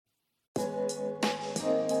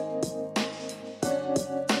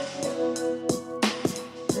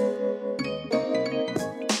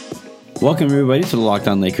Welcome, everybody, to the Locked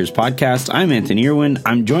On Lakers podcast. I'm Anthony Irwin.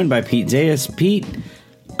 I'm joined by Pete Zayas. Pete,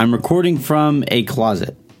 I'm recording from a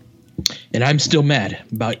closet. And I'm still mad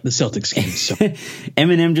about the Celtics game. So.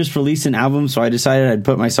 Eminem just released an album, so I decided I'd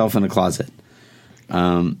put myself in a closet.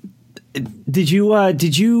 Did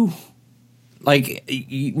you,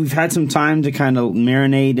 we've had some time to kind of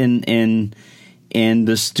marinate in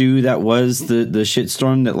the stew that was the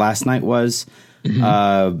shitstorm that last night was.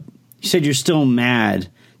 Mm-hmm. You said you're still mad.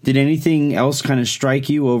 Did anything else kind of strike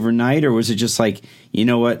you overnight, or was it just like, you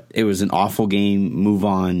know what, it was an awful game, move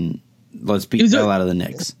on, let's beat the hell out of the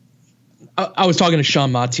Knicks? I was talking to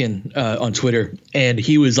Sean Matian on Twitter, and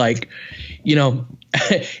he was like,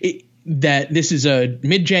 that this is a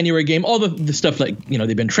mid-January game, all the stuff like,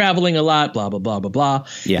 they've been traveling a lot, blah, blah, blah, blah, blah.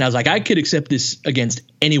 Yeah. And I was like, I could accept this against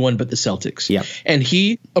anyone but the Celtics. Yeah. And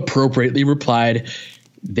he appropriately replied,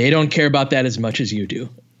 they don't care about that as much as you do.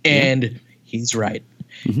 And he's right.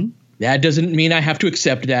 Mm-hmm. That doesn't mean I have to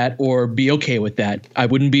accept that or be okay with that. I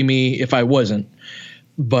wouldn't be me if I wasn't.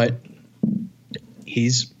 But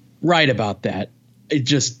he's right about that. It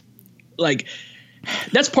just, like,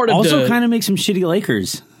 that's part of also kind of makes some shitty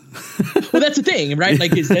Lakers. Well, that's the thing, right?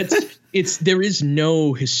 Like, there is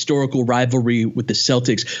no historical rivalry with the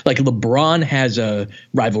Celtics. Like, LeBron has a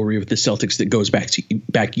rivalry with the Celtics that goes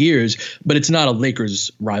back years, but it's not a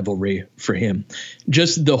Lakers rivalry for him.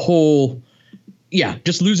 Just the whole,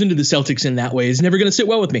 just losing to the Celtics in that way is never going to sit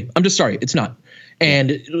well with me. I'm just sorry, it's not.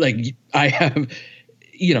 And like, I have,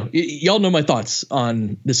 y'all know my thoughts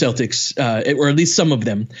on the Celtics, or at least some of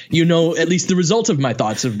them. At least the results of my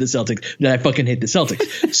thoughts of the Celtics, that I fucking hate the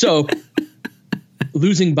Celtics. So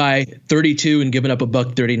losing by 32 and giving up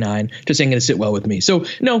 $139 just ain't going to sit well with me. So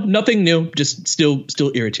no, nothing new, just still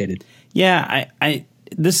irritated. Yeah, I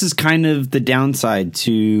this is kind of the downside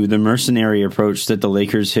to the mercenary approach that the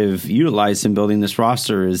Lakers have utilized in building this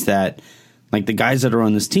roster, is that like the guys that are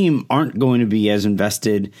on this team aren't going to be as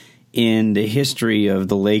invested in the history of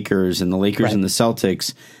the Lakers and the Lakers right. and the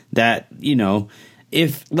Celtics that,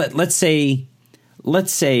 if let's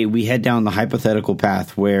say we head down the hypothetical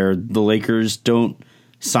path where the Lakers don't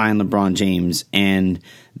sign LeBron James and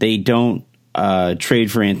they don't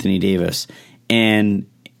trade for Anthony Davis, and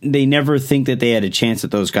they never think that they had a chance at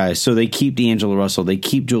those guys. So they keep D'Angelo Russell, they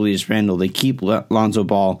keep Julius Randle, they keep Lonzo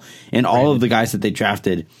Ball and all of the guys that they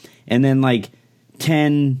drafted. And then like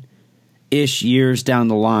 10-ish years down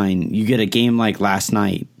the line, you get a game like last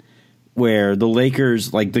night where the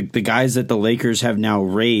Lakers, like the guys that the Lakers have now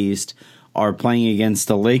raised, are playing against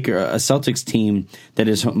a Celtics team that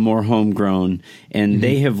is more homegrown, and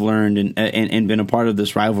they have learned and been a part of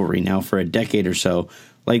this rivalry now for a decade or so.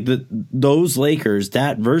 Like those Lakers,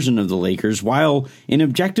 that version of the Lakers, while an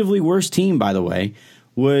objectively worse team, by the way,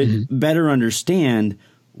 would better understand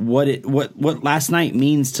what last night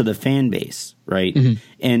means to the fan base, right?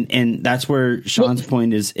 And that's where Sean's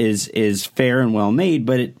point is fair and well made,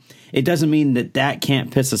 but it doesn't mean that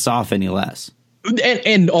can't piss us off any less.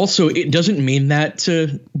 And also, it doesn't mean that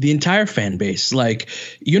to the entire fan base. Like,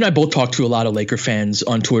 you and I both talk to a lot of Laker fans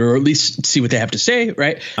on Twitter, or at least see what they have to say,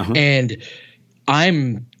 right? And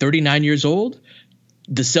I'm 39 years old.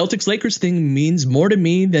 The Celtics-Lakers thing means more to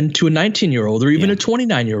me than to a 19-year-old or even a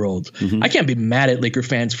 29-year-old. I can't be mad at Laker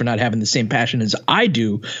fans for not having the same passion as I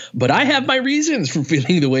do, but I have my reasons for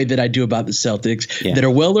feeling the way that I do about the Celtics that are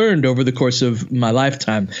well-earned over the course of my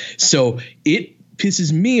lifetime. So it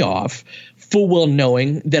pisses me off, full well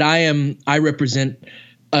knowing that I represent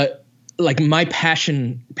like my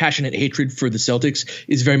passionate hatred for the Celtics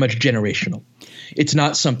is very much generational. It's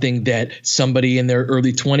not something that somebody in their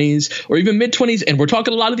early 20s or even mid 20s, and we're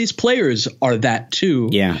talking a lot of these players are that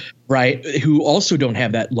too, right? Who also don't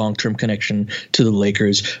have that long-term connection to the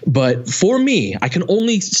Lakers. But for me, I can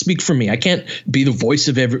only speak for me. I can't be the voice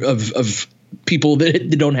of people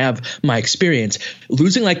that don't have my experience.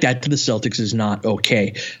 Losing like that to the Celtics is not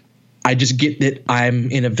okay. I just get that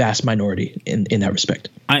I'm in a vast minority in that respect.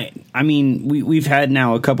 I mean, we've had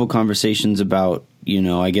now a couple conversations about,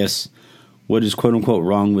 I guess, what is quote unquote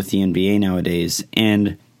wrong with the NBA nowadays.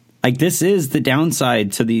 And like, this is the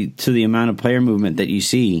downside to the amount of player movement that you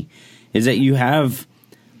see, is that you have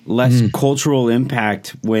less cultural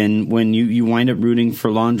impact when you wind up rooting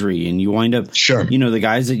for laundry, and you wind up, the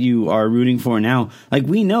guys that you are rooting for now. Like,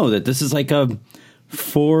 we know that this is like a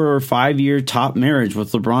 4 or 5 year top marriage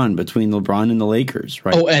with LeBron, between LeBron and the Lakers,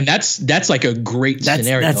 right? Oh, and that's like a great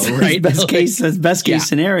scenario, right? That's best case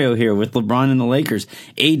scenario here with LeBron and the Lakers.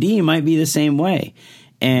 AD might be the same way.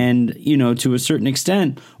 And, to a certain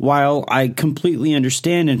extent, while I completely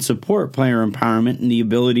understand and support player empowerment and the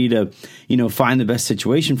ability to, find the best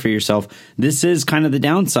situation for yourself, this is kind of the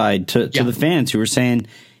downside to the fans who are saying,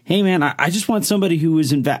 hey, man, I just want somebody who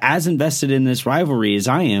is as invested in this rivalry as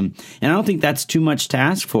I am. And I don't think that's too much to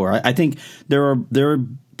ask for. I think there are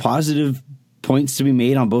positive points to be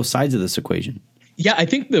made on both sides of this equation. Yeah, I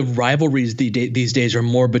think the rivalries these days are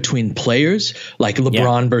more between players, like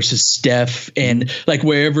LeBron versus Steph, and like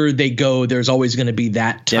wherever they go, there's always going to be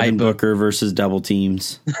that type Devin Booker versus double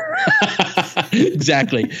teams.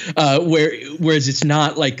 Exactly. Whereas it's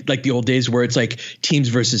not like the old days where it's like teams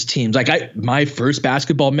versus teams. Like my first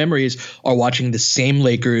basketball memories are watching the same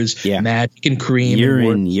Lakers, Magic and Kareem, year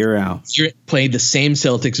in, year out, played the same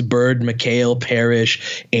Celtics, Bird, McHale,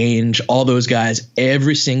 Parrish, Ainge, all those guys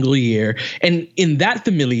every single year, and in that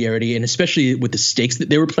familiarity, and especially with the stakes that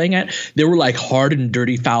they were playing at, there were like hard and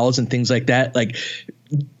dirty fouls and things like that. Like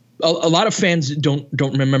a lot of fans don't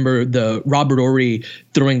remember the Robert Horry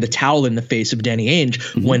throwing the towel in the face of Danny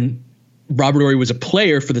Ainge when Robert Horry was a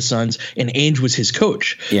player for the Suns and Ainge was his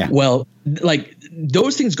coach. Yeah. Well, like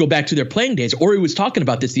those things go back to their playing days. Horry was talking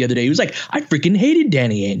about this the other day. He was like, I freaking hated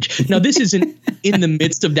Danny Ainge. Now, this isn't in the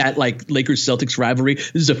midst of that like Lakers-Celtics rivalry.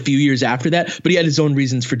 This is a few years after that, but he had his own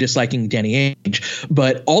reasons for disliking Danny Ainge.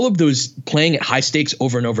 But all of those playing at high stakes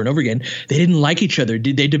over and over and over again, they didn't like each other.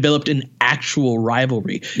 They developed an actual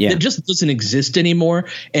rivalry that just doesn't exist anymore.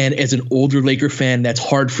 And as an older Laker fan, that's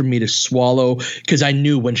hard for me to swallow because I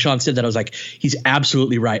knew when Sean said that, I was like, he's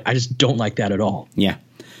absolutely right. I just don't like that at all. Yeah.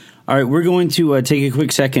 All right, we're going to take a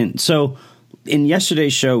quick second. So in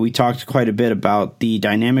yesterday's show, we talked quite a bit about the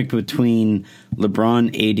dynamic between LeBron,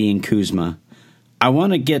 AD, and Kuzma. I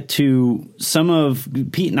want to get to some of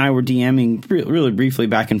Pete and I were DMing really briefly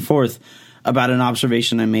back and forth about an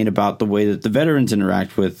observation I made about the way that the veterans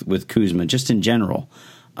interact with Kuzma, just in general.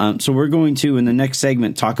 So we're going to, in the next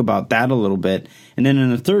segment, talk about that a little bit. And then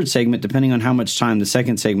in the third segment, depending on how much time the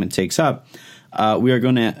second segment takes up, we are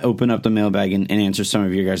going to open up the mailbag and answer some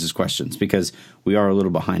of your guys' questions because we are a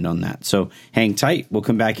little behind on that. So hang tight. We'll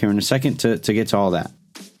come back here in a second to get to all that.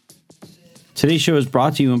 Today's show is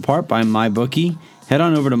brought to you in part by MyBookie. Head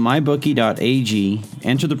on over to mybookie.ag,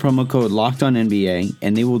 enter the promo code LOCKEDONNBA,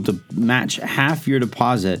 and they will match half your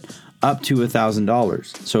deposit up to $1,000.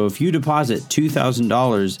 So if you deposit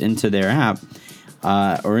 $2,000 into their app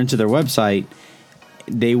or into their website,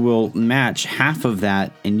 they will match half of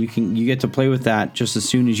that, and you get to play with that just as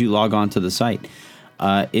soon as you log on to the site.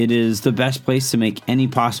 It is the best place to make any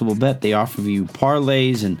possible bet. They offer you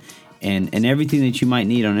parlays and everything that you might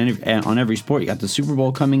need on every sport. You got the Super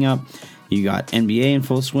Bowl coming up. You got NBA in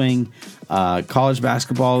full swing. College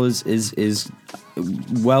basketball is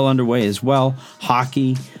well underway as well.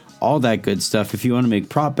 Hockey, all that good stuff. If you want to make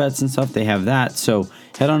prop bets and stuff, they have that. So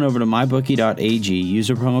head on over to mybookie.ag, use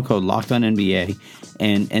the promo code LOCKEDONNBA,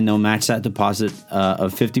 and they'll match that deposit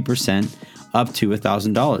of 50% up to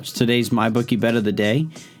 $1,000. Today's MyBookie bet of the day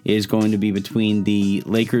is going to be between the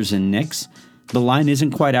Lakers and Knicks. The line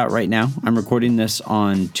isn't quite out right now. I'm recording this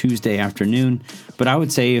on Tuesday afternoon, but I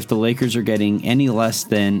would say if the Lakers are getting any less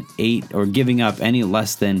than 8 or giving up any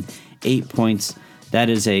less than 8 points,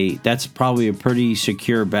 that's probably a pretty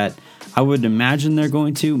secure bet. I would imagine they're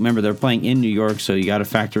going to. Remember, they're playing in New York, so you got to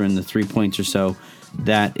factor in the 3 points or so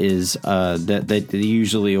that is that they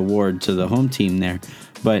usually award to the home team there.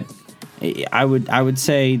 But I would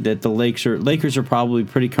say that the Lakers are probably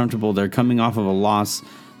pretty comfortable. They're coming off of a loss.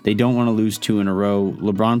 They don't want to lose 2 in a row.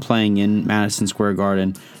 LeBron playing in Madison Square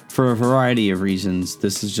Garden for a variety of reasons.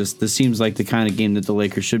 This seems like the kind of game that the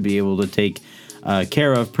Lakers should be able to take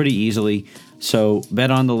care of pretty easily. So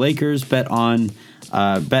bet on the Lakers. Bet on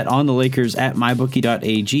the Lakers at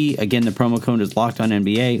mybookie.ag. Again, the promo code is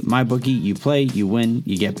LOCKEDONNBA. MyBookie, you play, you win,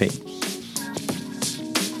 you get paid.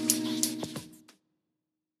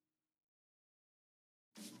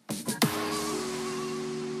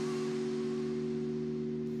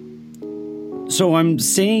 So I'm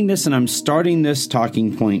saying this and I'm starting this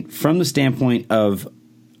talking point from the standpoint of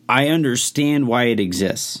I understand why it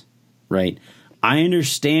exists, right? I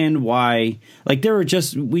understand why, like there were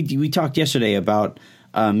just, we talked yesterday about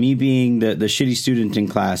me being the shitty student in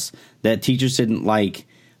class that teachers didn't like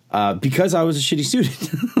because I was a shitty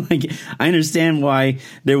student. Like I understand why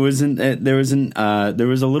there was a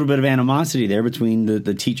little bit of animosity there between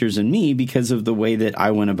the teachers and me because of the way that I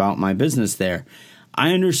went about my business there.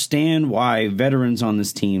 I understand why veterans on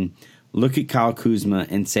this team look at Kyle Kuzma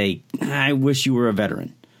and say, I wish you were a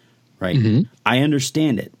veteran, right? Mm-hmm. I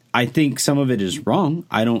understand it. I think some of it is wrong.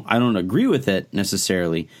 I don't agree with it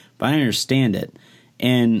necessarily, but I understand it.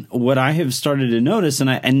 And what I have started to notice, and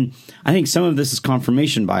I think some of this is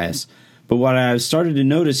confirmation bias, but what I've started to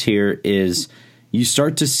notice here is you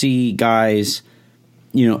start to see guys,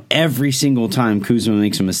 every single time Kuzma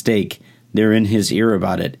makes a mistake, they're in his ear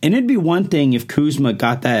about it. And it'd be one thing if Kuzma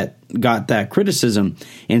got that criticism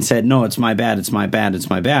and said, no, it's my bad, it's my bad, it's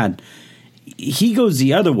my bad. He goes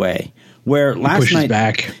the other way. Where last night,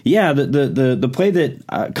 back. Yeah, the play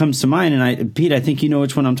that comes to mind, and Pete, I think you know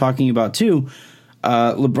which one I'm talking about too.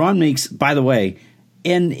 LeBron makes, by the way,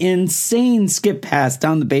 an insane skip pass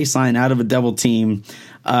down the baseline out of a double team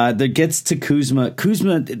that gets to Kuzma.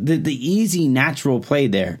 The easy, natural play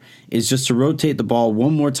there is just to rotate the ball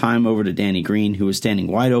one more time over to Danny Green, who was standing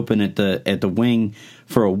wide open at the wing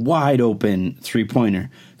for a wide open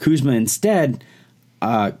 3-pointer. Kuzma instead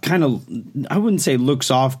kind of, I wouldn't say looks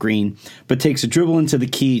off Green, but takes a dribble into the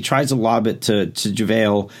key, tries to lob it to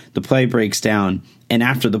JaVale. The play breaks down. And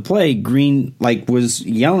after the play, Green was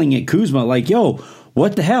yelling at Kuzma yo,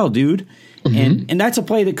 what the hell, dude? Mm-hmm. And that's a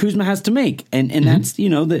play that Kuzma has to make. And that's, to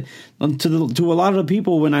a lot of the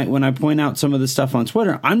people when I point out some of the stuff on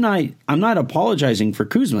Twitter, I'm not apologizing for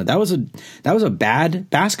Kuzma. That was a bad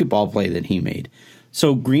basketball play that he made.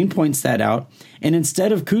 So Green points that out. And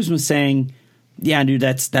instead of Kuzma saying, yeah, dude,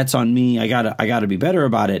 that's on me, I gotta be better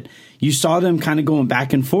about it, you saw them kind of going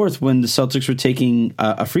back and forth when the Celtics were taking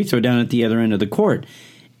a free throw down at the other end of the court.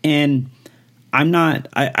 And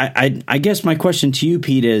I guess my question to you,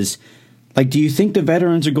 Pete, is do you think the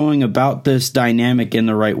veterans are going about this dynamic in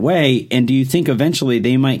the right way? And do you think eventually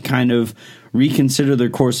they might kind of reconsider their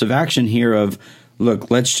course of action here of, look,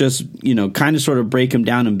 let's just, kind of sort of break them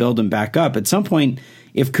down and build them back up? At some point,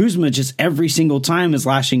 if Kuzma just every single time is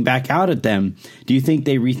lashing back out at them, do you think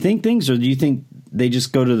they rethink things, or do you think they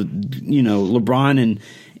just go to, LeBron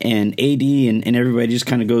and AD and everybody just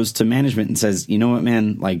kind of goes to management and says, you know what,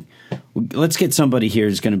 man, let's get somebody here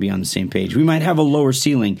who's going to be on the same page. We might have a lower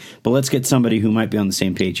ceiling, but let's get somebody who might be on the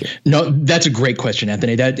same page here. No, that's a great question,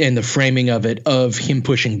 Anthony. That and the framing of it, of him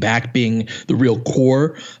pushing back being the real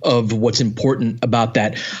core of what's important about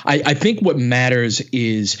that. I think what matters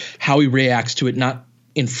is how he reacts to it, not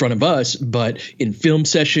in front of us, but in film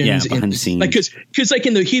sessions, behind the scenes. Because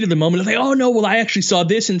in the heat of the moment, it's oh no, well I actually saw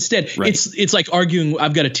this instead. Right. It's like arguing.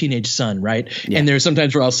 I've got a teenage son, right? Yeah. And there's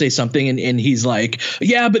sometimes where I'll say something and he's like,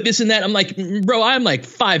 yeah, but this and that. I'm like, bro, I'm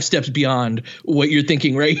 5 steps beyond what you're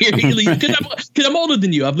thinking right here, because I'm older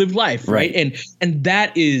than you. I've lived life, right? And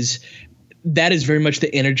that is very much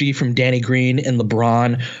the energy from Danny Green and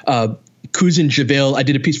LeBron. Kuz and JaVale, I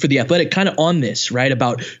did a piece for The Athletic kind of on this, right,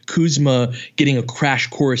 about Kuzma getting a crash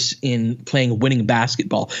course in playing winning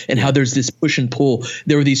basketball and how there's this push and pull.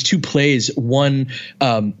 There were these 2 plays. One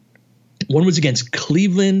was against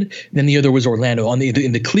Cleveland, then the other was Orlando.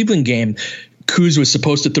 In the Cleveland game, Kuz was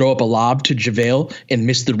supposed to throw up a lob to JaVale and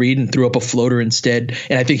missed the read and threw up a floater instead.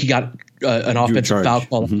 And I think he got an offensive foul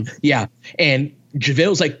call. Mm-hmm. Yeah. And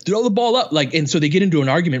JaVale's throw the ball up. And so they get into an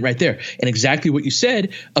argument right there. And exactly what you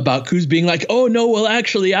said about Kuz being oh, no, well,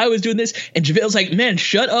 actually, I was doing this. And JaVale's man,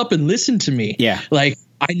 shut up and listen to me. Yeah. I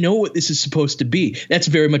know what this is supposed to be. That's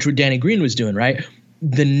very much what Danny Green was doing, right?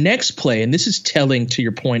 The next play, and this is telling to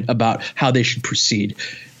your point about how they should proceed.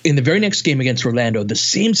 In the very next game against Orlando, the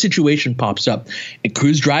same situation pops up, and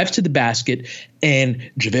Kuz drives to the basket,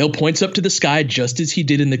 and JaVale points up to the sky just as he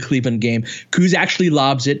did in the Cleveland game. Kuz actually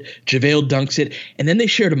lobs it, JaVale dunks it, and then they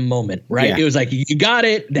shared a moment, right? Yeah. It was you got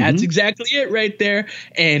it. That's exactly it right there.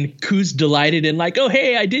 And Kuz delighted and oh,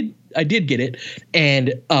 hey, I did get it.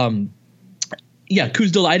 And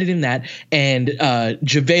Kuz delighted in that, and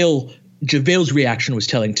JaVale's reaction was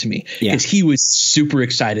telling to me because he was super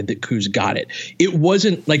excited that Kuz got it. It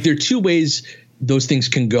wasn't there are 2 ways those things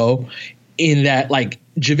can go, in that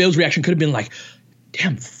JaVale's reaction could have been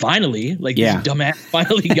damn, finally, this dumbass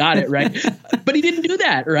finally got it, right? But he didn't do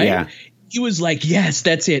that, right? Yeah. He was yes,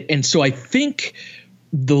 that's it. And so I think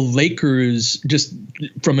the Lakers, just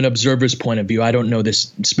from an observer's point of view, I don't know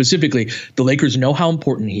this specifically, the Lakers know how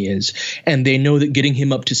important he is, and they know that getting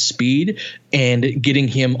him up to speed and getting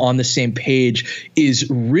him on the same page is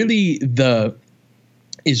really the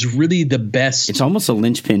best. It's almost a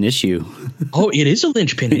linchpin issue. Oh, it is a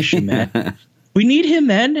linchpin issue, man. We need him,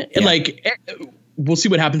 man. Yeah. We'll see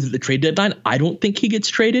what happens at the trade deadline. I don't think he gets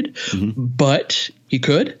traded, but he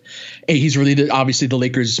could. And he's really obviously the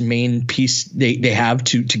Lakers' main piece they have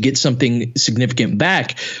to get something significant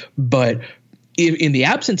back. But in the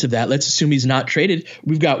absence of that, let's assume he's not traded.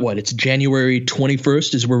 We've got it's January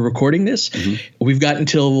 21st as we're recording this. We've got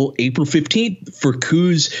until April 15th for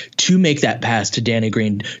Kuz to make that pass to Danny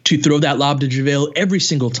Green, to throw that lob to JaVale every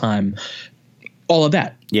single time. All of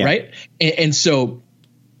that, right? And so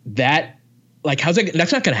that. How's that?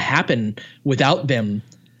 That's not going to happen without them.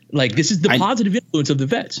 This is the positive influence of the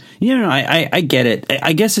vets. I get it.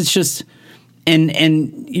 I guess it's just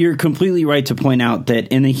And you're completely right to point out that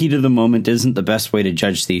in the heat of the moment isn't the best way to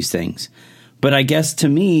judge these things. But I guess to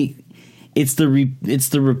me, it's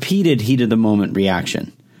the repeated heat of the moment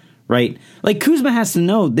reaction, right? Like Kuzma has to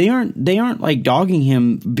know they aren't like dogging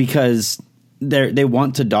him because they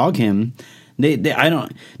want to dog him. I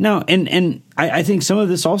don't no, and I think some of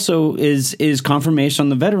this also is confirmation on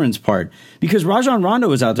the veterans' part, because Rajon Rondo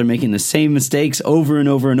was out there making the same mistakes over and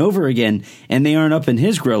over and over again, and they aren't up in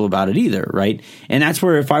his grill about it either, right? And that's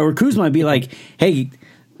where if I were Kuzma, I'd be like, hey,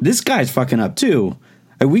 this guy's fucking up too.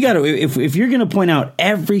 We got to, if you're going to point out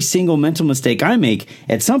every single mental mistake I make,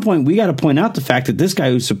 at some point we got to point out the fact that this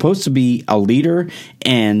guy who's supposed to be a leader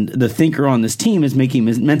and the thinker on this team is making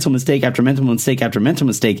mental mistake after mental mistake after mental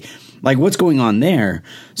mistake. Like, what's going on there?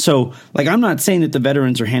 So, like, I'm not saying that the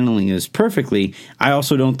veterans are handling this perfectly. I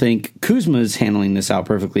also don't think Kuzma is handling this out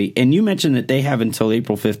perfectly. And you mentioned that they have until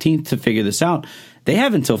April 15th to figure this out. They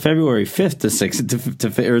have until February 5th to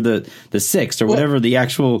 6th or the 6th or whatever the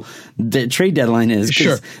actual trade deadline is.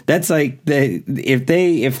 Sure. That's like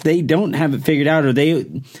if they don't have it figured out, or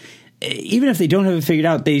even if they don't have it figured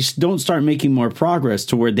out, they don't start making more progress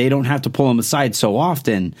to where they don't have to pull them aside so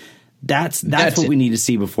often. That's what we need to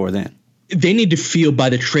see before then. They need to feel by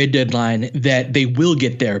the trade deadline that they will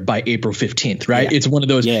get there by April 15th, right? Yeah. It's one of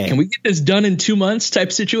those, can we get this done in 2 months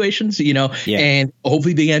type situations, and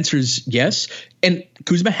hopefully the answer is yes. And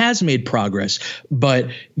Kuzma has made progress, but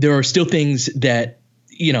there are still things that,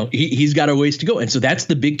 he's got a ways to go. And so that's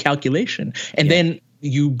the big calculation. And then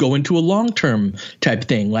you go into a long-term type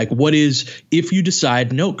thing. Like, what is, if you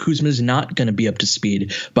decide, no, Kuzma's not going to be up to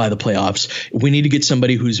speed by the playoffs, we need to get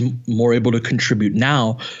somebody who's more able to contribute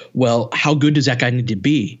now. Well, how good does that guy need to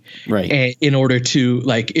be? Right. In order to,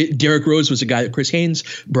 Derrick Rose was a guy that Chris Haynes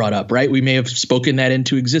brought up, right? We may have spoken that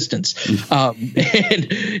into existence.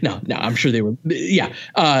 And no, I'm sure they were. Yeah.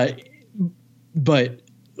 But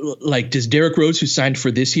does Derrick Rose, who signed for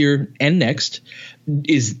this year and next,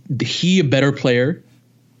 is he a better player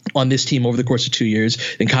on this team over the course of 2 years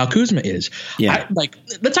than Kyle Kuzma is? Yeah.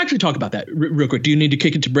 Let's actually talk about that real quick. Do you need to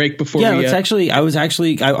kick it to break before? Yeah, I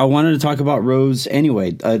wanted to talk about Rose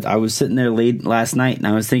anyway. I was sitting there late last night and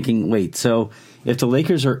I was thinking, wait, so if the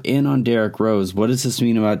Lakers are in on Derrick Rose, what does this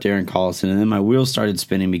mean about Darren Collison? And then my wheels started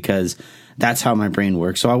spinning because that's how my brain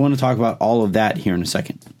works. So I want to talk about all of that here in a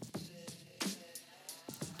second.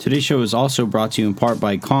 Today's show is also brought to you in part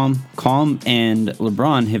by Calm. Calm and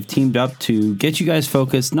LeBron have teamed up to get you guys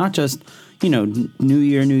focused, not just, new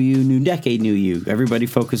year, new you, new decade, new you. Everybody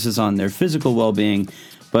focuses on their physical well-being,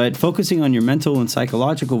 but focusing on your mental and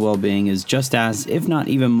psychological well-being is just as, if not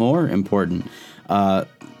even more important.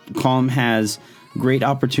 Calm has great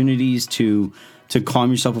opportunities to calm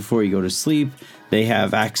yourself before you go to sleep. They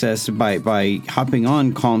have access by hopping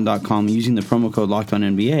on calm.com using the promo code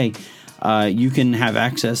LOCKEDONNBA. You can have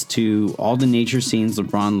access to all the nature scenes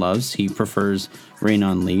LeBron loves. He prefers rain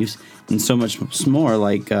on leaves and so much more,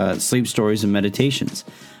 like sleep stories and meditations.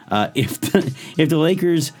 If the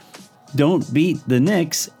Lakers don't beat the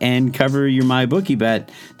Knicks and cover your MyBookie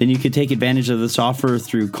bet, then you could take advantage of this offer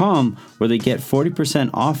through Calm, where they get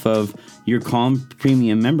 40% off of your Calm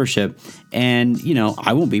premium membership. And,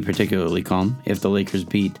 I won't be particularly calm if the Lakers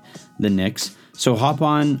beat the Knicks. So hop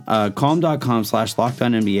on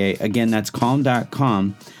calm.com/LockedOnNBA. Again, that's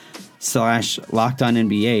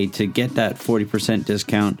calm.com/LockedOnNBA to get that 40%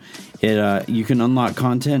 discount. You can unlock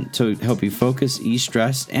content to help you focus, ease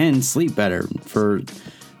stress, and sleep better. For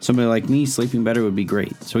somebody like me, sleeping better would be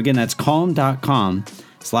great. So again, that's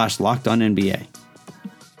calm.com/LockedOnNBA.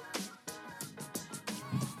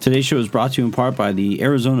 Today's show is brought to you in part by the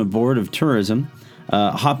Arizona Board of Tourism.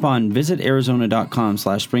 Hop on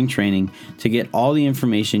visitarizona.com/spring training to get all the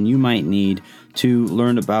information you might need to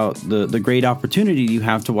learn about the great opportunity you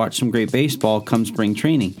have to watch some great baseball come spring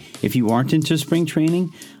training. If you aren't into spring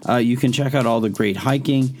training, you can check out all the great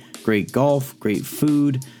hiking, great golf, great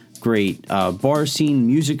food, great bar scene,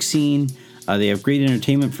 music scene. They have great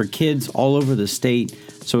entertainment for kids all over the state.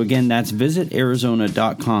 So again, that's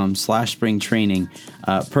visitarizona.com/spring training.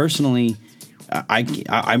 Personally,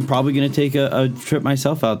 I'm probably going to take a trip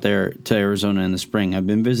myself out there to Arizona in the spring. I've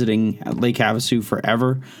been visiting Lake Havasu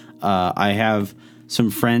forever. I have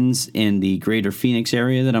some friends in the greater Phoenix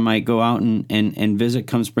area that I might go out and visit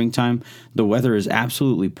come springtime. The weather is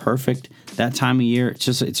absolutely perfect that time of year.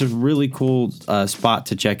 It's a really cool spot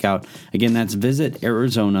to check out. Again, that's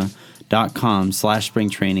visitarizona.com/spring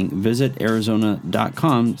training.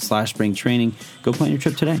 Visitarizona.com/spring training. Go plan your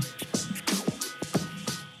trip today.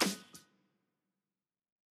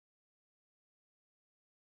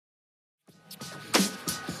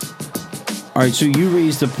 All right, so you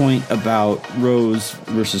raised the point about Rose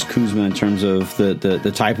versus Kuzma in terms of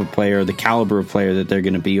the type of player, the caliber of player that they're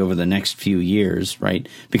going to be over the next few years, right?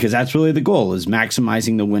 Because that's really the goal, is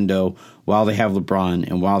maximizing the window while they have LeBron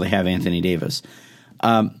and while they have Anthony Davis.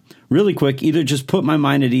 Really quick, either just put my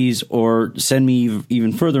mind at ease or send me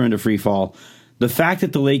even further into free fall. The fact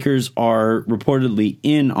that the Lakers are reportedly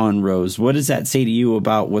in on Rose, what does that say to you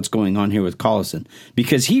about what's going on here with Collison?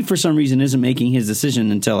 Because he, for some reason, isn't making his decision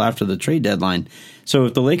until after the trade deadline. So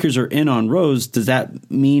if the Lakers are in on Rose, does that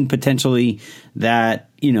mean potentially that,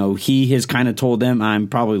 he has kind of told them, I'm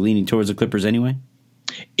probably leaning towards the Clippers anyway?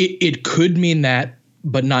 It could mean that,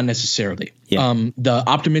 but not necessarily. Yeah. The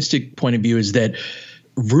optimistic point of view is that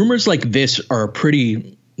rumors like this are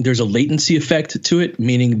there's a latency effect to it,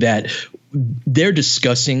 meaning that they're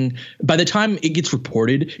discussing, by the time it gets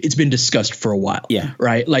reported, it's been discussed for a while. Yeah.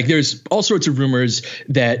 Right. Like there's all sorts of rumors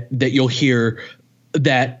that you'll hear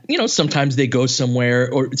that, sometimes they go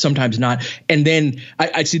somewhere or sometimes not. And then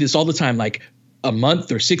I see this all the time, like a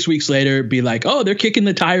month or 6 weeks later, be like, oh, they're kicking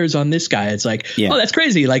the tires on this guy. It's like, oh, that's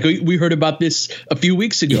crazy. Like we heard about this a few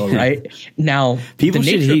weeks ago. Right now, people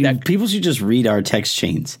should just read our text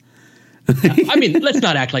chains. I mean, let's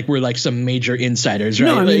not act like we're like some major insiders, right?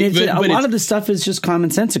 No, I mean, a lot of the stuff is just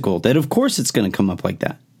commonsensical. That of course it's going to come up like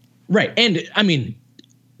that, right? And I mean,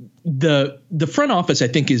 the front office I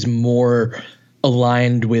think is more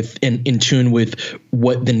aligned with and in tune with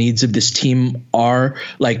what the needs of this team are.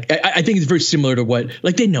 Like I think it's very similar to what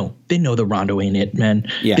they know the Rondo ain't it, man.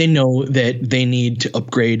 Yeah. They know that they need to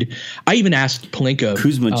upgrade. I even asked Pelinka.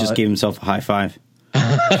 Kuzma just gave himself a high five.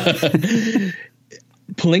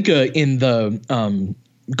 Pelinka in the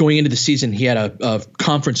going into the season, he had a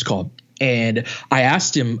conference call, and I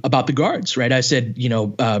asked him about the guards. Right, I said,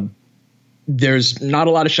 there's not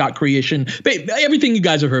a lot of shot creation, but everything you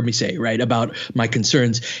guys have heard me say, right, about my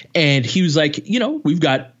concerns. And he was like,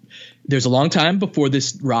 there's a long time before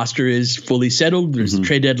this roster is fully settled. There's the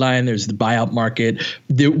trade deadline. There's the buyout market.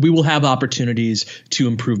 We will have opportunities to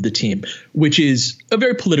improve the team, which is a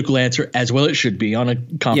very political answer, as well it should be, on a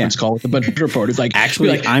conference call with a bunch of reporters. Like,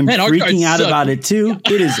 actually, I'm freaking out about it too.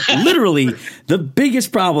 It is literally the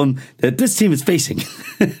biggest problem that this team is facing.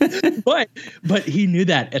 But he knew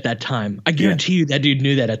that at that time. I guarantee you that dude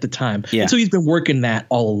knew that at the time. Yeah. And so he's been working that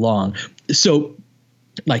all along. So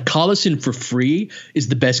like Collison for free is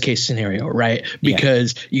the best case scenario, right?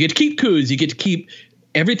 Because you get to keep Kuz, you get to keep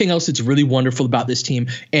everything else that's really wonderful about this team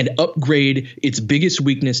and upgrade its biggest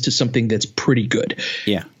weakness to something that's pretty good.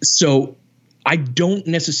 Yeah. So I don't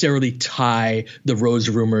necessarily tie the Rose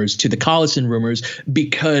rumors to the Collison rumors,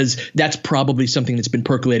 because that's probably something that's been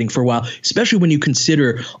percolating for a while, especially when you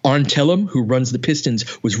consider Arn Tellem, who runs the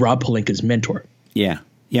Pistons, was Rob Pelinka's mentor. Yeah.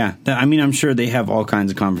 Yeah, I mean, I'm sure they have all kinds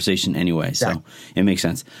of conversation anyway, so it makes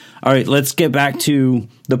sense. All right, let's get back to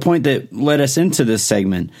the point that led us into this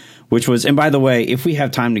segment, which was, and by the way, if we have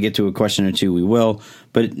time to get to a question or two, we will.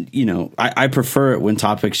 But, I prefer it when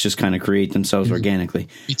topics just kind of create themselves organically.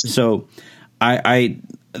 So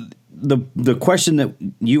the question that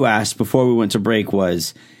you asked before we went to break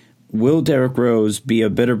was, will Derrick Rose be a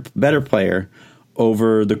better player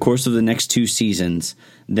over the course of the next two seasons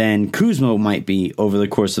than Kuzma might be over the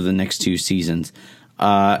course of the next two seasons?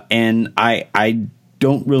 And I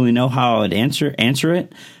don't really know how I would answer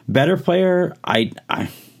it. Better player, I'd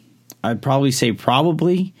probably say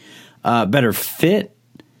probably. Better fit,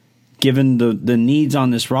 given the needs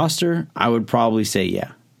on this roster, I would probably say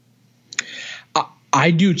yeah.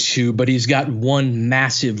 I do too, but he's got one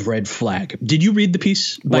massive red flag. Did you read the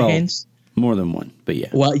piece by Haynes? More than one, but yeah.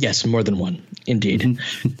 Well, yes, more than one, indeed. In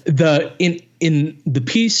the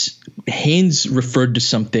piece, Haynes referred to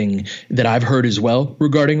something that I've heard as well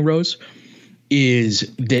regarding Rose, is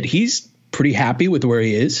that he's pretty happy with where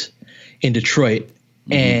he is in Detroit,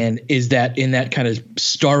 and is that in that kind of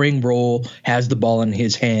starring role, has the ball in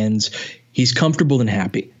his hands, he's comfortable and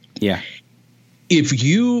happy. Yeah. If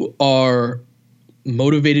you are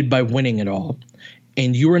motivated by winning at all,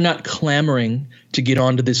 and you are not clamoring to get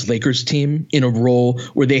onto this Lakers team in a role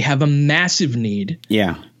where they have a massive need.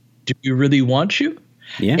 Yeah. Do we really want you?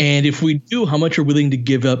 Yeah. And if we do, how much are we willing to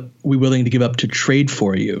give up to trade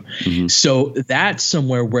for you? So that's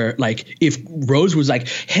somewhere where, like, if Rose was like,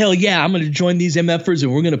 hell yeah, I'm going to join these MFers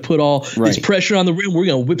and we're going to put all this pressure on the rim. We're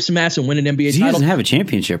going to whip some ass and win an NBA title. He doesn't have a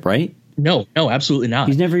championship, right? No, absolutely not.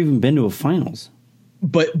 He's never even been to a finals.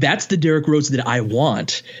 But that's the Derrick Rose that I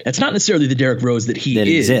want. That's not necessarily the Derrick Rose that he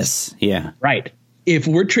is. Exists, yeah. Right. if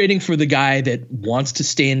we're trading for the guy that wants to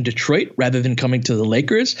stay in Detroit rather than coming to the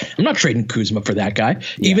Lakers, I'm not trading Kuzma for that guy.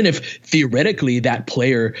 Yeah. Even if theoretically that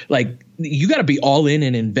player, like, you got to be all in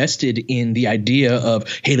and invested in the idea of,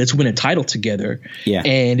 hey, let's win a title together. Yeah.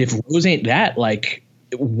 And if Rose ain't that, like,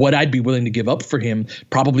 what I'd be willing to give up for him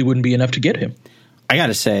probably wouldn't be enough to get him. I got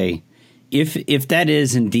to say, if that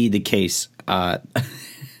is indeed the case, that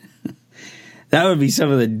would be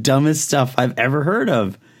some of the dumbest stuff I've ever heard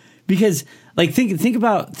of. Because, like, think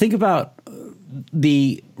about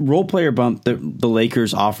the role player bump that the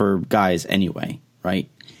Lakers offer guys anyway, right?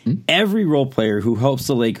 Mm-hmm. Every role player who helps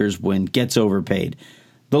the Lakers win gets overpaid.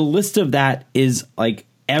 The list of that is, like,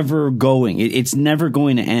 ever going. It's never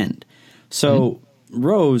going to end. So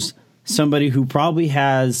Rose, somebody who probably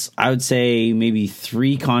has, I would say, maybe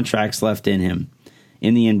 3 contracts left in him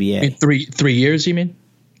in the NBA. In 3 years, you mean?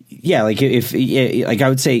 Yeah, like I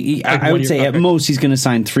would say, I would say at most he's going to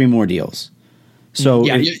sign 3 more deals. So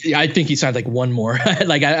yeah, I think he signed like 1 more.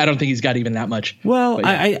 Like I don't think he's got even that much. Well,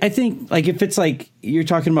 yeah. I think like if it's like you're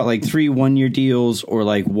talking about like 3 1-year deals or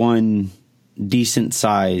like 1 decent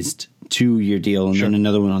sized 2-year deal and then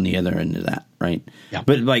another one on the other end of that, right? Yeah.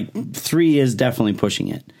 But like 3 is definitely pushing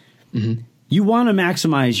it. Mm-hmm. You want to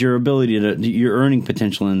maximize your ability your earning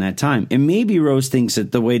potential in that time. And maybe Rose thinks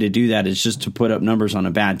that the way to do that is just to put up numbers on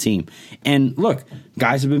a bad team. And look,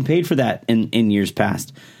 guys have been paid for that in years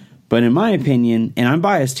past. But in my opinion, and I'm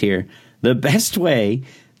biased here, the best way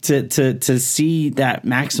to see that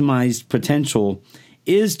maximized potential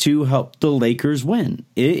is to help the Lakers win.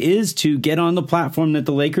 It is to get on the platform that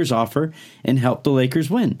the Lakers offer and help the Lakers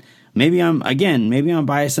win. Maybe I'm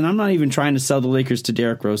biased, and I'm not even trying to sell the Lakers to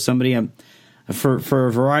Derrick Rose. Somebody for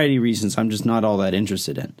a variety of reasons, I'm just not all that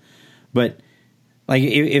interested in. But like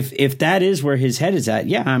if that is where his head is at,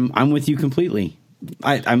 yeah, I'm with you completely.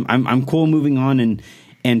 I'm cool moving on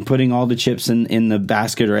and putting all the chips in the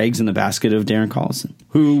basket or eggs in the basket of Darren Collison,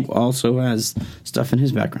 who also has stuff in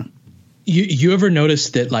his background. You ever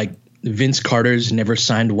notice that like Vince Carter's never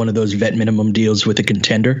signed one of those vet minimum deals with a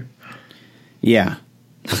contender? Yeah.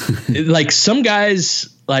 Like some guys,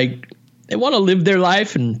 like they want to live their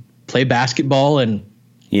life and play basketball and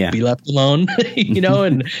be left alone,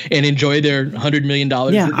 and enjoy their $100 million.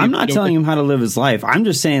 Yeah, I'm not telling him how to live his life. I'm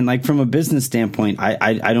just saying, like, from a business standpoint,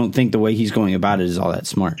 I don't think the way he's going about it is all that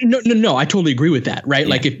smart. No, I totally agree with that, right?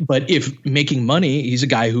 Yeah. Like, if making money, he's a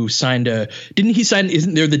guy who signed didn't he sign?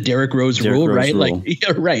 Isn't there the Derrick Rose rule, right? Rule. Like,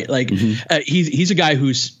 yeah, right. Like, he's a guy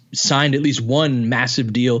who's signed at least one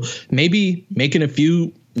massive deal, maybe making a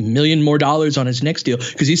few million more dollars on his next deal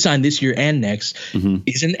because he signed this year and next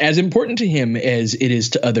isn't as important to him as it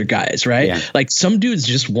is to other guys, right? Yeah. Like some dudes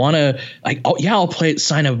just want to I'll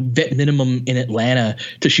sign a vet minimum in Atlanta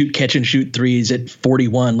to shoot catch and shoot threes at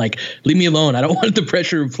 41. Like, leave me alone. I don't want the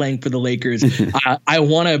pressure of playing for the Lakers. I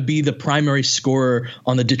want to be the primary scorer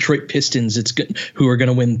on the Detroit Pistons who are going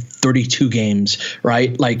to win 32 games,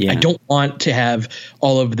 right? Like, I don't want to have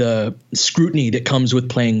all of the scrutiny that comes with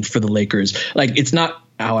playing for the Lakers. Like, it's not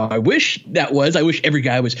how I wish that was. I wish every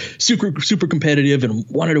guy was super, super competitive and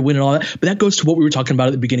wanted to win and all that. But that goes to what we were talking about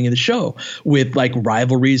at the beginning of the show with like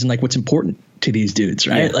rivalries and like what's important to these dudes,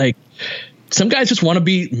 right? Yeah. Like some guys just want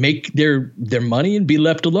to make their money and be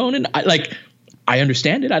left alone. And I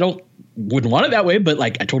understand it. Wouldn't want it that way, but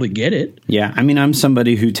like I totally get it. Yeah, I mean, I'm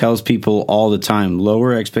somebody who tells people all the time,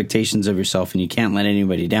 lower expectations of yourself and you can't let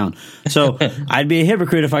anybody down. So I'd be a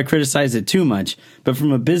hypocrite if I criticize it too much. But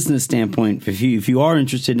from a business standpoint, if you are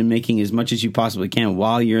interested in making as much as you possibly can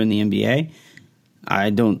while you're in the NBA, I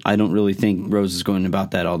don't really think Rose is going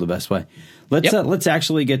about that all the best way. Let's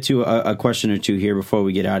actually get to a question or two here before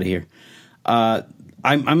we get out of here. I'm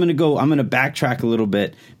going to backtrack a little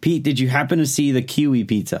bit. Pete, did you happen to see the kiwi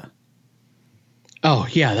pizza? Oh,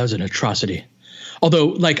 yeah, that was an atrocity. Although,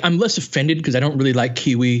 like, I'm less offended because I don't really like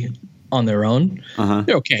kiwi on their own.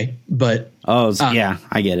 They're okay, but yeah,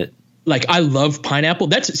 I get it. Like, I love pineapple.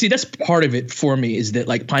 That's part of it for me is that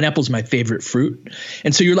like pineapple's my favorite fruit,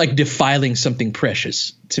 and so you're like defiling something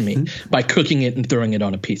precious to me by cooking it and throwing it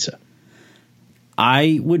on a pizza.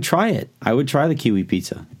 I would try it. I would try the kiwi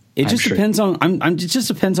pizza. It just depends on. It just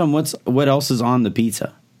depends on what else is on the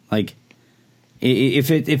pizza. Like, if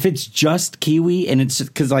it's just kiwi and it's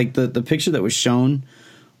because like the picture that was shown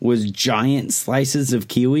was giant slices of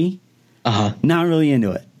kiwi, not really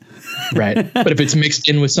into it. Right. But if it's mixed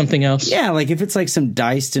in with something else. Yeah, like if it's like some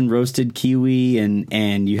diced and roasted kiwi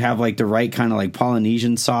and you have like the right kind of like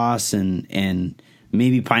Polynesian sauce and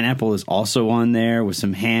maybe pineapple is also on there with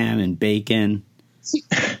some ham and bacon. See,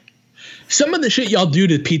 some of the shit y'all do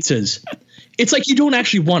to pizzas, it's like you don't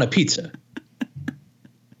actually want a pizza.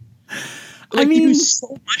 Like, you do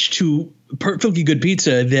so much to perfectly good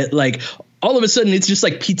pizza that, like, all of a sudden it's just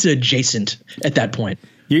like pizza adjacent at that point.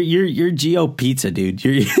 You're Geo Pizza, dude.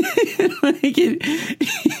 You're like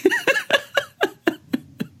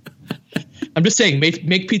I'm just saying,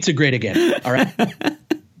 make pizza great again. All right.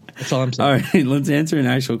 That's all I'm saying. All right, let's answer an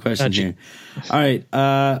actual question here. All right.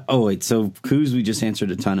 So Kuz, we just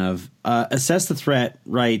answered a ton of. Assess the Threat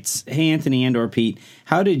writes, "Hey Anthony and or Pete,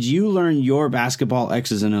 how did you learn your basketball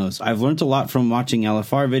X's and O's? I've learned a lot from watching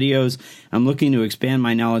LFR videos. I'm looking to expand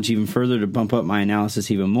my knowledge even further to bump up my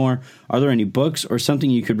analysis even more. Are there any books or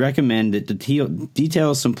something you could recommend that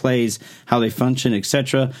details some plays, how they function,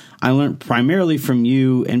 etc.? I learned primarily from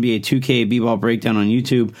you, NBA 2K B-ball breakdown on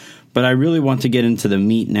YouTube, but I really want to get into the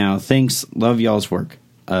meat now. Thanks. Love y'all's work.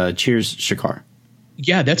 Cheers, Shakar."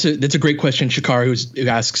 Yeah, that's a great question, Shakar, who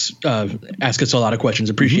asks us a lot of questions.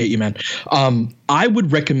 Appreciate you, man. I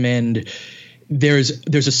would recommend there's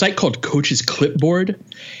a site called Coach's Clipboard,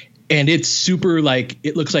 and it's super, like,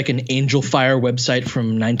 it looks like an Angel Fire website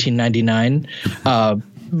from 1999.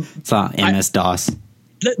 It's MS-DOS.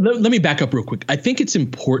 Let me back up real quick. I think it's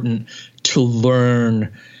important to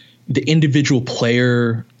learn the individual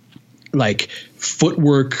player, like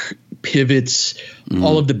footwork, pivots,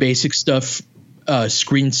 all of the basic stuff,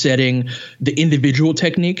 screen setting, the individual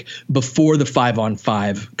technique before the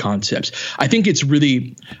 5-on-5 concepts. I think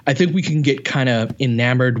we can get kind of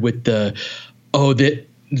enamored with the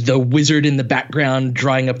wizard in the background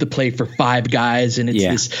drawing up the play for 5 guys, and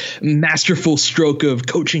it's this masterful stroke of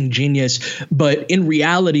coaching genius. But in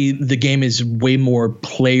reality, the game is way more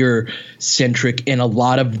player centric, and a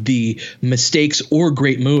lot of the mistakes or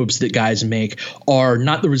great moves that guys make are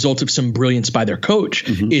not the result of some brilliance by their coach.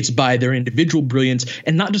 It's by their individual brilliance,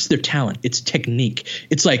 and not just their talent. It's technique.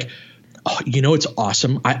 It's like, it's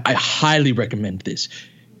awesome. I highly recommend this.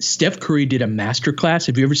 Steph Curry did a masterclass.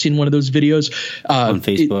 Have you ever seen one of those videos? On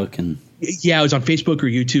Facebook? It was on Facebook or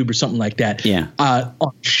YouTube or something like that. Yeah. On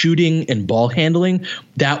shooting and ball handling.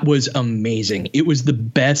 That was amazing. It was the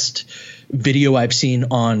best video I've seen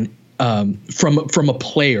on from a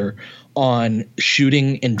player on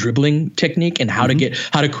shooting and dribbling technique and how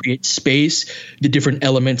to create space, the different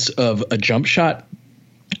elements of a jump shot.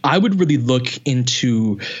 I would really look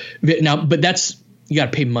into now, but you got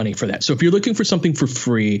to pay money for that. So if you're looking for something for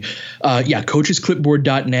free,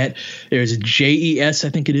 coachesclipboard.net. There's JES, I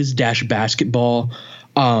think it is, -basketball.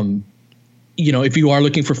 If you are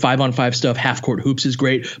looking for 5-on-5 stuff, Half Court Hoops is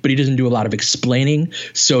great, but he doesn't do a lot of explaining.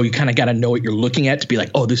 So you kind of got to know what you're looking at to be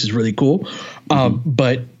like, oh, this is really cool.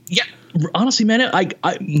 But yeah, honestly, man,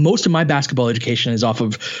 most of my basketball education is off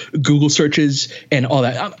of Google searches and all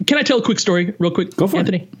that. Can I tell a quick story real quick? Go for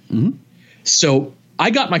Anthony? it. So I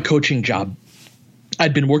got my coaching job.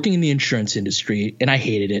 I'd been working in the insurance industry and I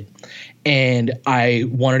hated it, and I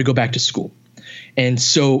wanted to go back to school. And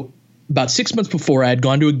so about 6 months before, I had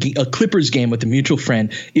gone to a Clippers game with a mutual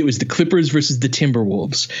friend. It was the Clippers versus the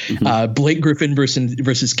Timberwolves, Blake Griffin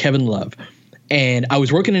versus Kevin Love. And I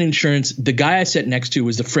was working in insurance. The guy I sat next to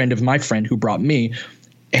was a friend of my friend who brought me.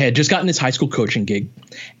 Had just gotten his high school coaching gig,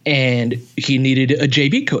 and he needed a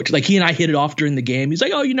JV coach. Like, he and I hit it off during the game. He's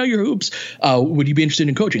like, "Oh, you know your hoops. Would you be interested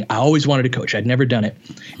in coaching?" I always wanted to coach. I'd never done it.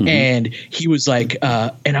 And he was like,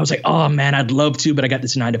 and I was like, "Oh man, I'd love to, but I got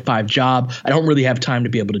this 9-to-5 job. I don't really have time to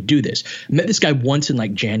be able to do this." I met this guy once in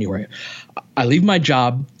like January. I leave my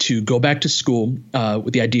job to go back to school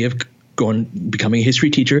with the idea of becoming a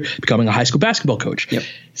history teacher, becoming a high school basketball coach. Yep.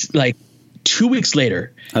 Like, 2 weeks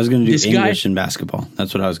later, I was going to do English and basketball.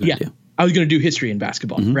 That's what I was going to do. I was going to do history and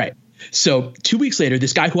basketball. Right. So 2 weeks later,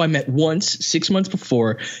 this guy who I met once 6 months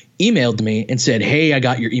before emailed me and said, "Hey, I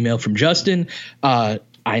got your email from Justin.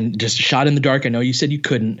 I'm just a shot in the dark. I know you said you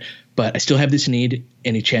couldn't, but I still have this need.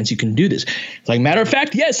 Any chance you can do this?" It's like, matter of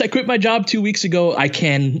fact, yes, I quit my job 2 weeks ago. I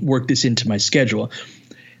can work this into my schedule.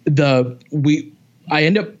 I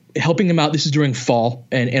end up helping him out. This is during fall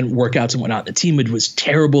and workouts and whatnot. The team was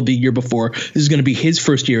terrible the year before. This is going to be his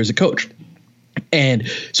first year as a coach. And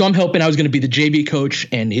so I'm helping. I was going to be the JV coach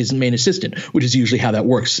and his main assistant, which is usually how that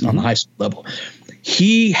works on the high school level.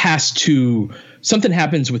 Something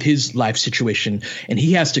happens with his life situation, and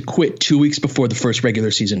he has to quit 2 weeks before the first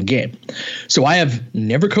regular season game. So I have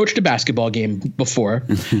never coached a basketball game before.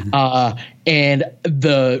 And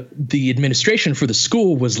the administration for the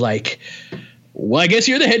school was like, "Well, I guess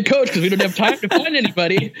you're the head coach because we don't have time to find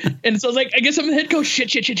anybody." And so I was like, "I guess I'm the head coach." Shit.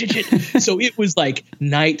 So it was like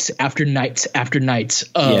nights after nights after nights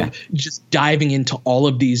of just diving into all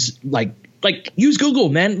of these, like use Google,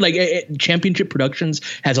 man. Like Championship Productions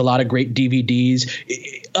has a lot of great DVDs.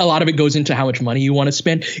 A lot of it goes into how much money you want to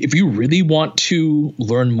spend. If you really want to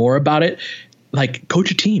learn more about it, like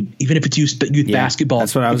coach a team, even if it's youth basketball.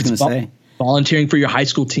 That's what I was going to say. Volunteering for your high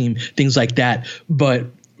school team, things like that. But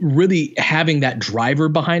really having that driver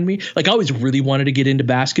behind me, like I always really wanted to get into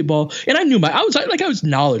basketball, and I knew I was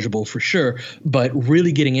knowledgeable for sure, but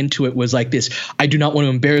really getting into it was like this. I do not want to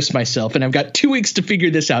embarrass myself, and I've got 2 weeks to figure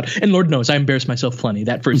this out. And Lord knows I embarrassed myself plenty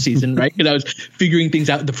that first season, right? And I was figuring things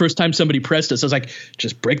out. The first time somebody pressed us, I was like,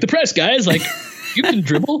 just break the press, guys. Like, you can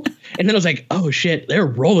dribble. And then I was like, oh shit, they're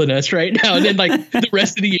rolling us right now. And then like the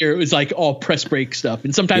rest of the year, it was like all press break stuff.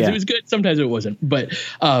 And sometimes it was good, sometimes it wasn't. But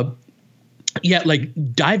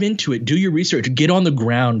like dive into it, do your research, get on the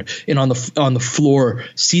ground and on the floor,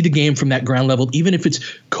 see the game from that ground level, even if it's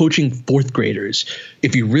coaching fourth graders.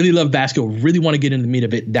 If you really love basketball, really want to get in the meat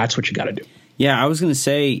of it, that's what you got to do. Yeah, I was going to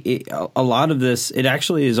say a lot of this, it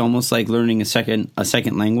actually is almost like learning a second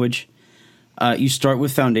language. You start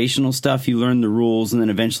with foundational stuff, you learn the rules, and then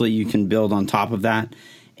eventually you can build on top of that.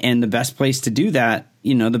 And the best place to do that,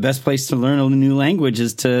 the best place to learn a new language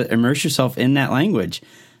is to immerse yourself in that language.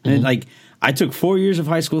 Mm-hmm. And like, I took 4 years of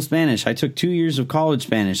high school Spanish. I took 2 years of college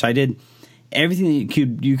Spanish. I did everything that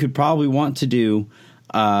you could probably want to do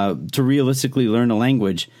to realistically learn a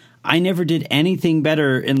language. I never did anything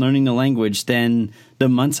better in learning the language than the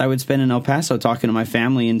months I would spend in El Paso talking to my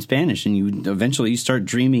family in Spanish. And you start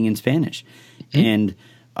dreaming in Spanish. Mm-hmm.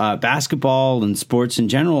 And basketball and sports in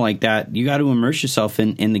general like that, you got to immerse yourself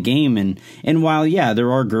in the game. And while,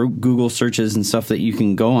 there are Google searches and stuff that you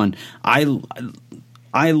can go on,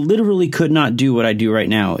 I literally could not do what I do right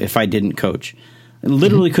now if I didn't coach. I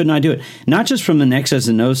literally could not do it. Not just from an X's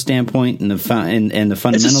and O's standpoint and the fundamental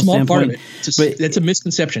it's a small standpoint, part of it. But that's a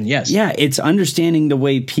misconception. Yes. Yeah, it's understanding the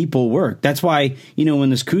way people work. That's why when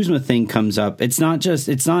this Kuzma thing comes up, it's not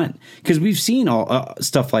because we've seen all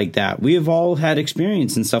stuff like that. We have all had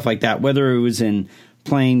experience and stuff like that, whether it was in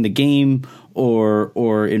playing the game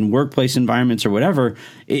or in workplace environments or whatever.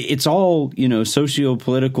 It's all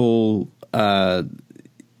socio-political.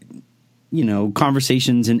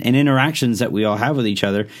 Conversations and interactions that we all have with each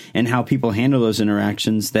other and how people handle those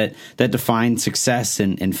interactions that define success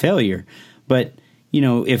and failure. But,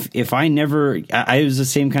 if I was the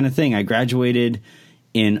same kind of thing. I graduated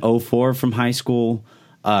in 2004 from high school,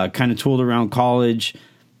 kind of tooled around college,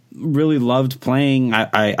 really loved playing.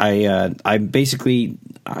 I basically,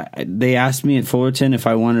 they asked me at Fullerton if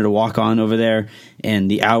I wanted to walk on over there, and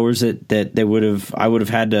the hours that I would have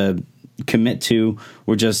had to commit to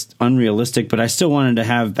were just unrealistic, but I still wanted to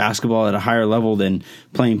have basketball at a higher level than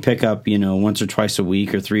playing pickup, once or twice a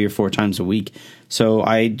week or 3 or 4 times a week. So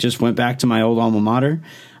I just went back to my old alma mater,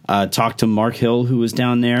 talked to Mark Hill, who was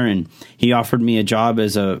down there, and he offered me a job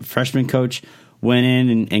as a freshman coach. Went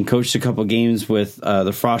in and coached a couple games with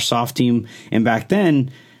the Frosh soft team. And back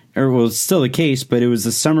then, it's still the case, but it was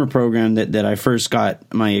the summer program that I first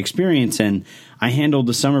got my experience in. I handled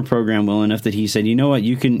the summer program well enough that he said, you know what,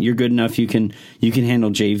 you're good enough, you can handle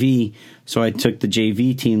JV. So I took the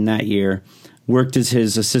JV team that year, worked as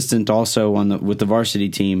his assistant also with the varsity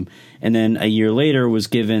team, and then a year later was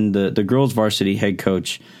given the girls varsity head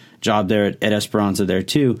coach job there at Esperanza there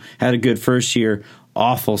too. Had a good first year,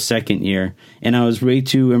 awful second year, and I was way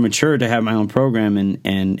too immature to have my own program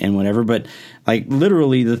and whatever. But like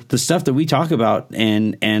literally the stuff that we talk about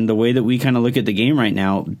and the way that we kind of look at the game right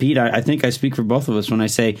now, Pete, I think I speak for both of us when I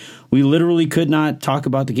say we literally could not talk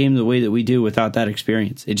about the game the way that we do without that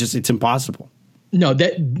experience. It's impossible. No,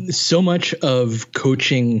 that so much of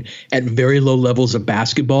coaching at very low levels of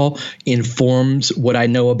basketball informs what I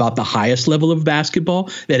know about the highest level of basketball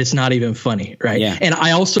that it's not even funny, right? Yeah. And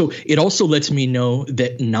it also lets me know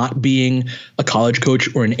that not being a college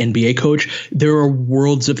coach or an NBA coach, there are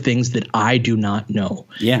worlds of things that I do not know.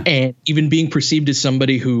 Yeah. And even being perceived as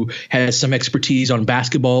somebody who has some expertise on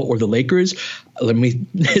basketball or the Lakers, let me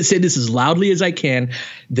say this as loudly as I can.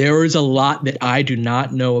 There is a lot that I do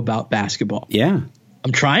not know about basketball. Yeah.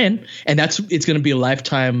 I'm trying, and it's going to be a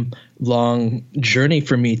lifetime long journey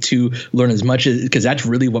for me to learn as much as, because that's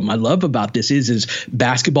really what my love about this is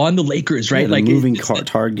basketball and the Lakers, right? Yeah, like moving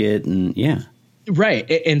target and right.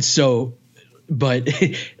 And so, but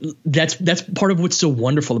that's part of what's so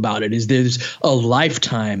wonderful about it is there's a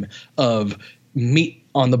lifetime of meat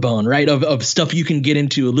on the bone, right? Of stuff you can get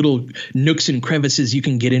into, little nooks and crevices you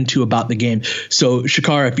can get into about the game. So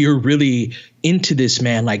Shakar, if you're really into this,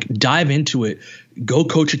 man, like dive into it, go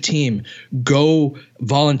coach a team, go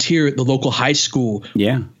volunteer at the local high school.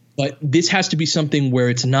 Yeah. But this has to be something where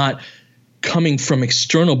it's not coming from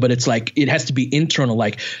external, but it's like, it has to be internal.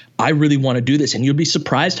 Like, I really want to do this. And you'll be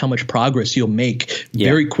surprised how much progress you'll make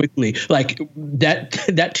very quickly. Like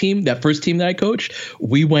that first team that I coached,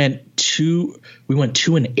 we went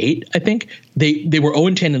 2-8, I think. They were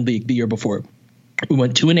 0-10 in league the year before. We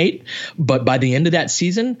went 2-8, but by the end of that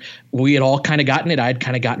season, we had all kind of gotten it. I had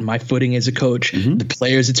kind of gotten my footing as a coach. The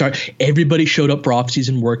players, everybody showed up for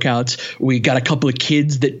off-season workouts. We got a couple of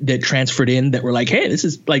kids that transferred in that were like, hey, this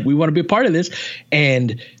is like, we want to be a part of this.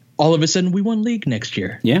 And all of a sudden we won league next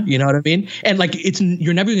year. Yeah. You know what I mean? And like,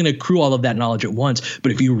 you're never going to accrue all of that knowledge at once,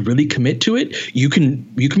 but if you really commit to it, you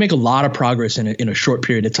can make a lot of progress in a short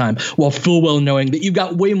period of time, while full well knowing that you've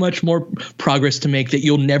got way much more progress to make, that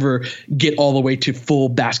you'll never get all the way to full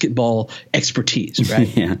basketball expertise.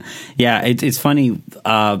 Right. Yeah. It's funny.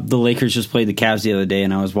 The Lakers just played the Cavs the other day,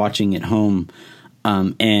 and I was watching at home.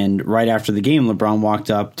 And right after the game, LeBron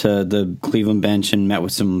walked up to the Cleveland bench and met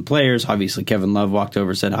with some players. Obviously, Kevin Love walked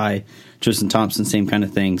over, said hi. Tristan Thompson, same kind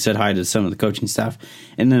of thing, said hi to some of the coaching staff.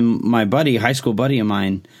 And then my buddy, high school buddy of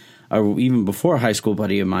mine, or even before a high school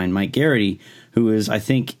buddy of mine, Mike Garrity, who is, I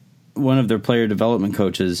think, one of their player development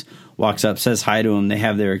coaches, walks up, says hi to him. They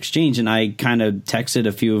have their exchange, and I kind of texted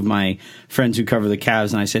a few of my friends who cover the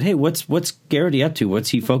Cavs, and I said, hey, what's Garrity up to? What's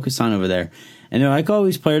he focused on over there? And they're like, oh,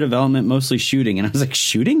 he's player development, mostly shooting. And I was like,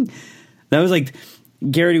 shooting? That was like,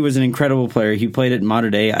 Garrity was an incredible player. He played at Mater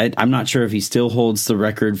Dei. I'm not sure if he still holds the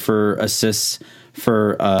record for assists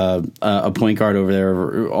for a point guard over there,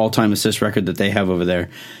 or all-time assist record that they have over there.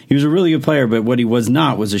 He was a really good player, but what he was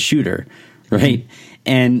not was a shooter, right?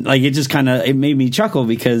 And like, it just kind of, it made me chuckle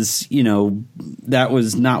because, you know, that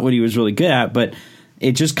was not what he was really good at, but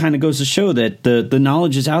it just kind of goes to show that the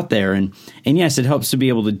knowledge is out there. And yes, it helps to be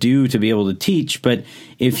able to teach. But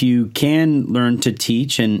if you can learn to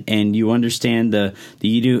teach and you understand the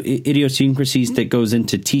idiosyncrasies that goes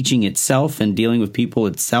into teaching itself and dealing with people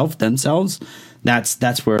themselves,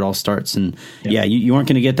 that's where it all starts. And you aren't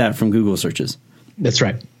going to get that from Google searches. That's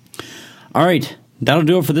right. All right. That'll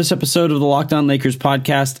do it for this episode of the Locked On Lakers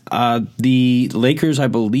podcast. The Lakers, I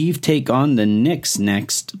believe, take on the Knicks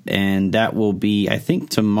next, and that will be, I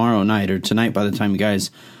think, tomorrow night or tonight by the time you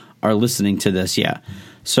guys are listening to this. Yeah.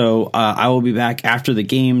 So I will be back after the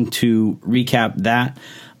game to recap that.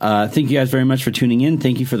 Thank you guys very much for tuning in.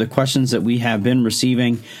 Thank you for the questions that we have been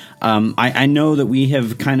receiving. I know that we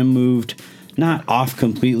have kind of moved, not off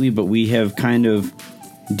completely, but we have kind of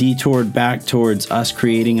detoured back towards us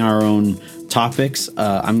creating our own topics.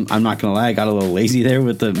 I'm not gonna lie, I got a little lazy there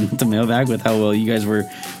with the mailbag, with how well you guys were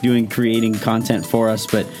doing creating content for us,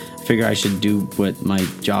 but I figure I should do what my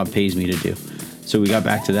job pays me to do. So we got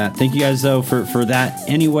back to that. Thank you guys though for that.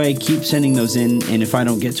 Anyway, keep sending those in, and if I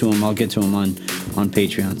don't get to them, I'll get to them on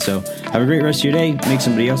Patreon. So have a great rest of your day. Make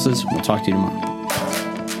somebody else's. We'll talk to you tomorrow.